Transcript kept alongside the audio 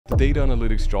data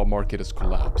analytics job market has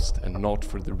collapsed, and not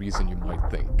for the reason you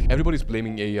might think. Everybody's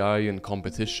blaming AI and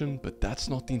competition, but that's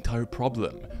not the entire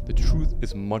problem. The truth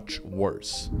is much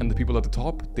worse. And the people at the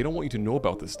top, they don't want you to know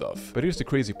about this stuff. But here's the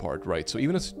crazy part, right? So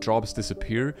even as jobs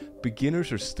disappear,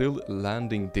 beginners are still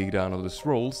landing data analyst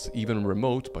roles, even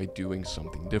remote, by doing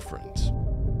something different.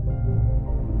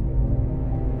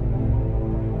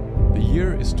 The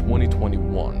year is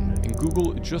 2021, and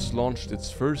Google just launched its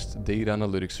first data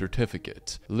analytics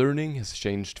certificate. Learning has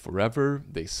changed forever,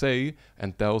 they say,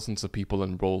 and thousands of people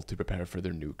enrolled to prepare for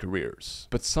their new careers.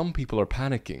 But some people are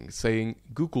panicking, saying,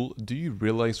 Google, do you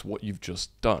realize what you've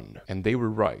just done? And they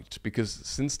were right, because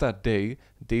since that day,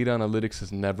 data analytics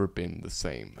has never been the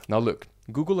same. Now look,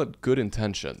 Google had good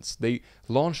intentions. They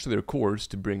launched their course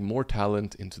to bring more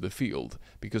talent into the field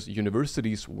because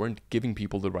universities weren't giving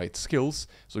people the right skills,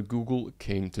 so Google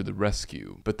came to the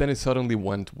rescue. But then it suddenly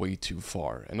went way too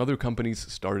far, and other companies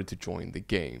started to join the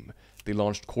game. They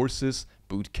launched courses,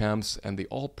 boot camps, and they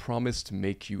all promised to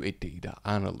make you a data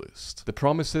analyst. The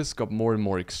promises got more and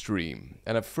more extreme,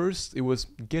 and at first it was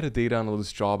get a data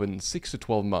analyst job in 6 to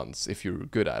 12 months if you're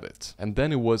good at it. And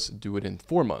then it was do it in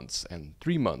 4 months and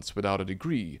 3 months without a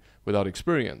degree, without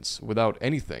experience, without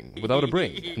anything, without a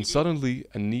brain. And suddenly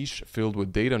a niche filled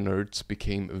with data nerds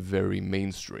became very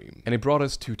mainstream. And it brought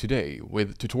us to today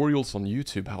with tutorials on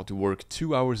YouTube how to work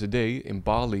 2 hours a day in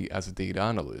Bali as a data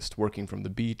analyst, working from the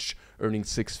beach, earning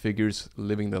 6 figures,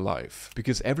 living the life.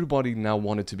 Because everybody now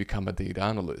wanted to become a data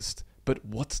analyst. But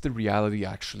what's the reality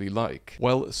actually like?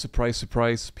 Well, surprise,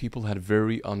 surprise, people had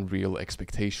very unreal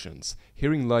expectations,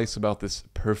 hearing lies about this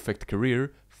perfect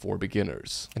career for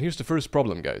beginners. And here's the first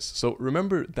problem, guys. So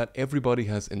remember that everybody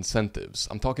has incentives.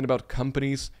 I'm talking about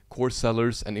companies, course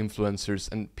sellers, and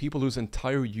influencers, and people whose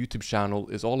entire YouTube channel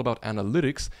is all about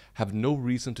analytics have no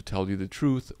reason to tell you the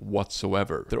truth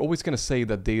whatsoever. They're always going to say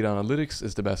that data analytics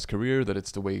is the best career, that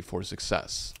it's the way for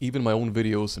success. Even my own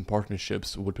videos and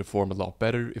partnerships would perform a lot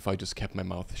better if I just kept my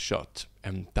mouth shut.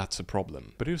 And that's a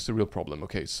problem. But here's the real problem.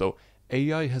 Okay, so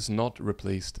AI has not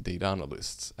replaced data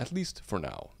analysts, at least for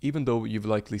now, even though you've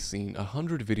likely seen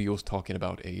 100 videos talking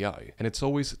about AI, and it's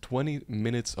always 20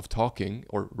 minutes of talking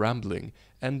or rambling,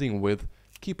 ending with,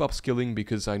 keep upskilling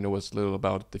because I know as little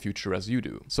about the future as you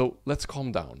do. So let's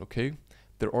calm down, okay?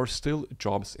 There are still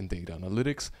jobs in data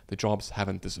analytics, the jobs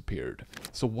haven't disappeared.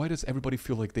 So why does everybody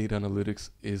feel like data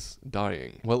analytics is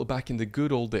dying? Well, back in the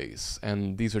good old days,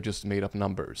 and these are just made up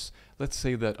numbers, let's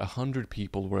say that 100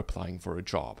 people were applying for a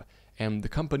job, and the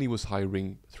company was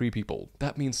hiring 3 people.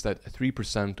 That means that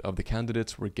 3% of the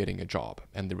candidates were getting a job,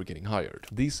 and they were getting hired.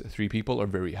 These 3 people are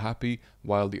very happy,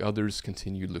 while the others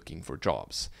continue looking for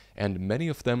jobs. And many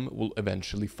of them will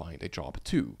eventually find a job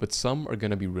too. But some are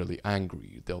gonna be really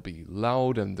angry, they'll be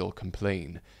loud and they'll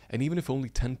complain. And even if only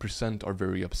 10% are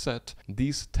very upset,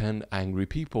 these 10 angry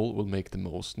people will make the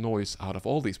most noise out of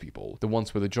all these people. The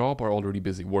ones with a job are already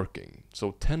busy working.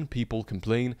 So 10 people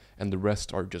complain and the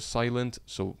rest are just silent,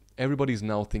 so everybody's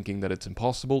now thinking that it's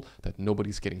impossible, that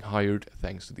nobody's getting hired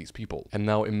thanks to these people. And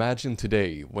now imagine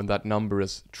today when that number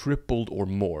has tripled or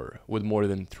more, with more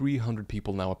than 300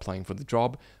 people now applying for the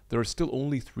job. There are still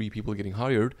only 3 people getting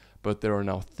hired, but there are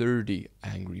now 30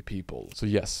 angry people. So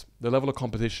yes, the level of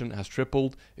competition has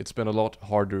tripled. It's been a lot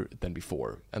harder than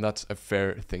before, and that's a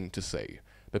fair thing to say.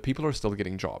 But people are still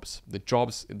getting jobs. The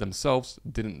jobs themselves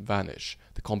didn't vanish.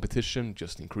 The competition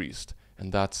just increased.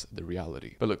 And that's the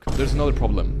reality. But look, there's another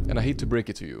problem, and I hate to break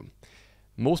it to you.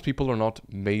 Most people are not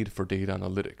made for data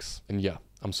analytics. And yeah,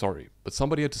 I'm sorry, but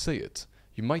somebody had to say it.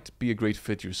 You might be a great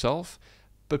fit yourself,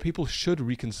 but people should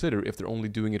reconsider if they're only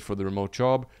doing it for the remote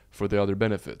job, for the other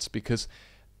benefits, because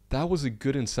that was a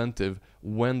good incentive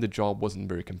when the job wasn't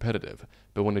very competitive.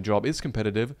 But when a job is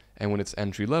competitive, and when it's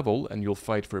entry level, and you'll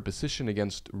fight for a position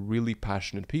against really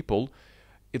passionate people,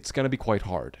 it's going to be quite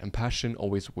hard, and passion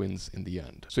always wins in the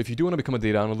end. So if you do want to become a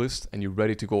data analyst and you're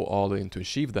ready to go all in to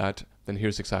achieve that, then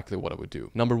here's exactly what I would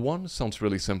do. Number 1 sounds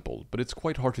really simple, but it's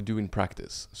quite hard to do in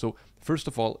practice. So first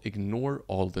of all, ignore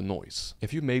all the noise.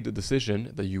 If you made the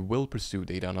decision that you will pursue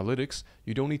data analytics,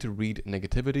 you don't need to read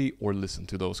negativity or listen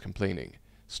to those complaining.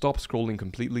 Stop scrolling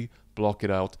completely, block it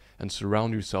out, and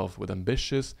surround yourself with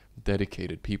ambitious,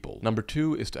 dedicated people. Number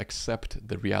 2 is to accept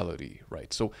the reality,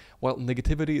 right? So while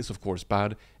negativity is of course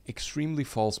bad, extremely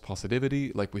false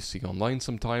positivity, like we see online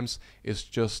sometimes, is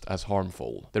just as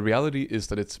harmful. The reality is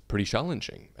that it's pretty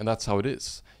challenging, and that's how it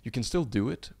is. You can still do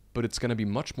it, but it's going to be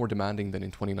much more demanding than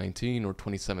in 2019 or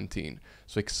 2017.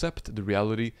 So accept the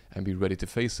reality and be ready to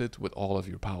face it with all of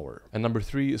your power. And number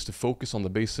 3 is to focus on the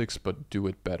basics, but do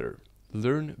it better.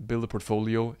 learn, build a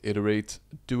portfolio, iterate,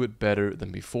 do it better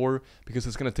than before, because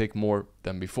it's going to take more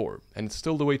than before. And it's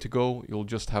still the way to go. You'll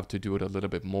just have to do it a little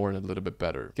bit more and a little bit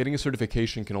better. Getting a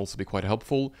certification can also be quite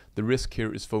helpful. The risk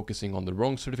here is focusing on the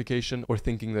wrong certification or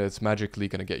thinking that it's magically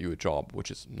going to get you a job,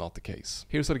 which is not the case.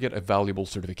 Here's how to get a valuable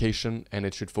certification, and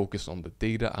it should focus on the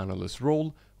data analyst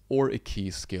role or a key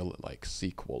skill like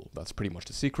SQL. That's pretty much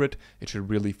the secret. It should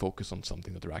really focus on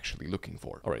something that they're actually looking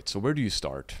for. All right, so where do you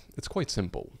start? It's quite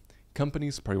simple.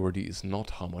 Companies' priority is not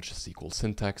how much SQL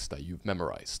syntax that you've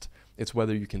memorized. It's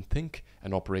whether you can think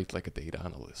and operate like a data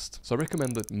analyst. So I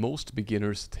recommend that most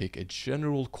beginners take a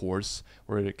general course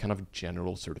or a kind of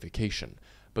general certification.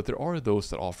 But there are those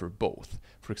that offer both.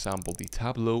 For example, the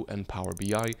Tableau and Power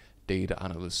BI data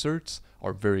analyst certs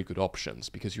are very good options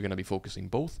because you're going to be focusing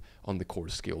both on the core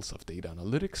skills of data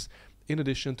analytics in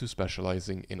addition to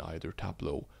specializing in either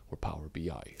Tableau or Power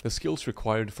BI. The skills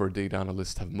required for a data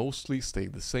analyst have mostly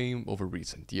stayed the same over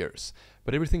recent years,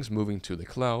 but everything's moving to the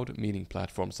cloud, meaning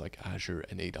platforms like Azure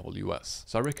and AWS.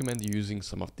 So I recommend using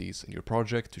some of these in your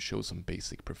project to show some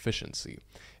basic proficiency.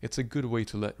 It's a good way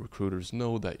to let recruiters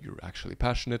know that you're actually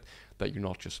passionate, that you're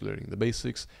not just learning the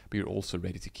basics, but you're also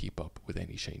ready to keep up with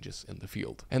any changes in the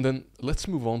field. And then let's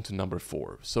move on to number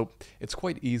 4. So it's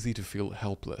quite easy to feel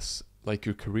helpless, like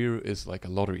your career is like a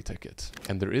lottery ticket.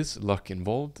 And there is luck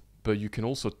involved, but you can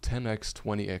also 10x,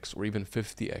 20x, or even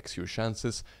 50x your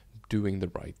chances doing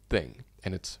the right thing.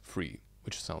 And it's free,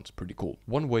 which sounds pretty cool.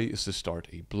 One way is to start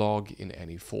a blog in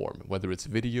any form, whether it's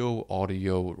video,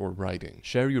 audio, or writing.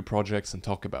 Share your projects and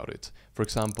talk about it. For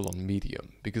example, on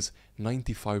Medium, because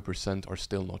 95% are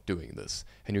still not doing this,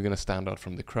 and you're gonna stand out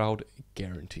from the crowd,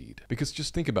 guaranteed. Because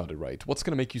just think about it, right? What's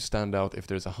gonna make you stand out if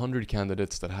there's 100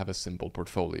 candidates that have a simple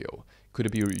portfolio? Could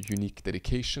it be your unique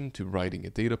dedication to writing a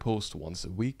data post once a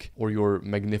week, or your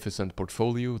magnificent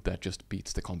portfolio that just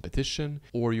beats the competition,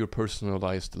 or your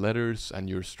personalized letters and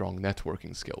your strong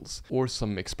networking skills, or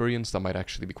some experience that might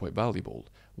actually be quite valuable?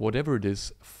 Whatever it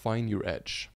is, find your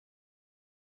edge.